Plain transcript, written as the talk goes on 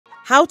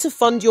How to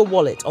fund your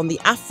wallet on the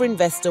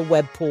Afrinvestor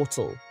web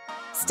portal.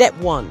 Step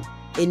 1.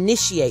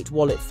 Initiate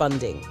wallet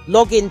funding.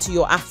 Log into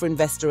your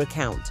Afrinvestor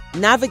account.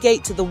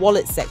 Navigate to the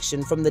wallet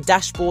section from the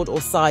dashboard or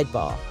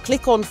sidebar.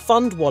 Click on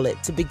Fund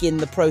Wallet to begin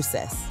the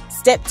process.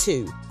 Step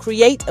 2.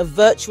 Create a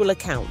virtual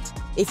account.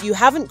 If you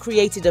haven't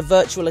created a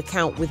virtual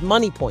account with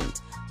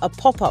Moniepoint, a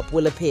pop-up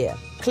will appear.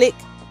 Click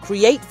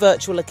Create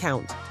Virtual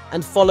Account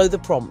and follow the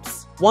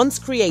prompts. Once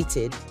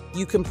created,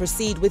 you can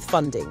proceed with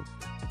funding.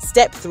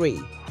 Step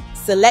 3.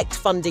 Select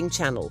funding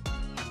channel.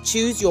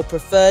 Choose your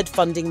preferred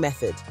funding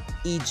method,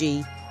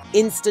 e.g.,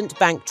 instant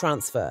bank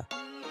transfer.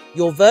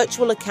 Your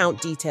virtual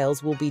account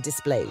details will be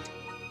displayed.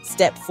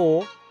 Step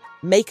 4.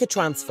 Make a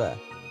transfer.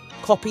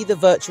 Copy the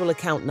virtual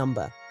account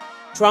number.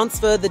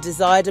 Transfer the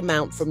desired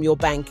amount from your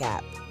bank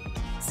app.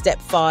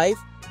 Step 5.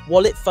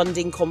 Wallet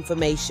funding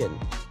confirmation.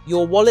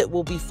 Your wallet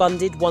will be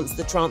funded once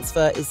the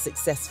transfer is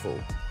successful.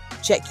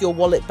 Check your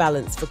wallet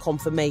balance for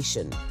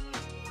confirmation.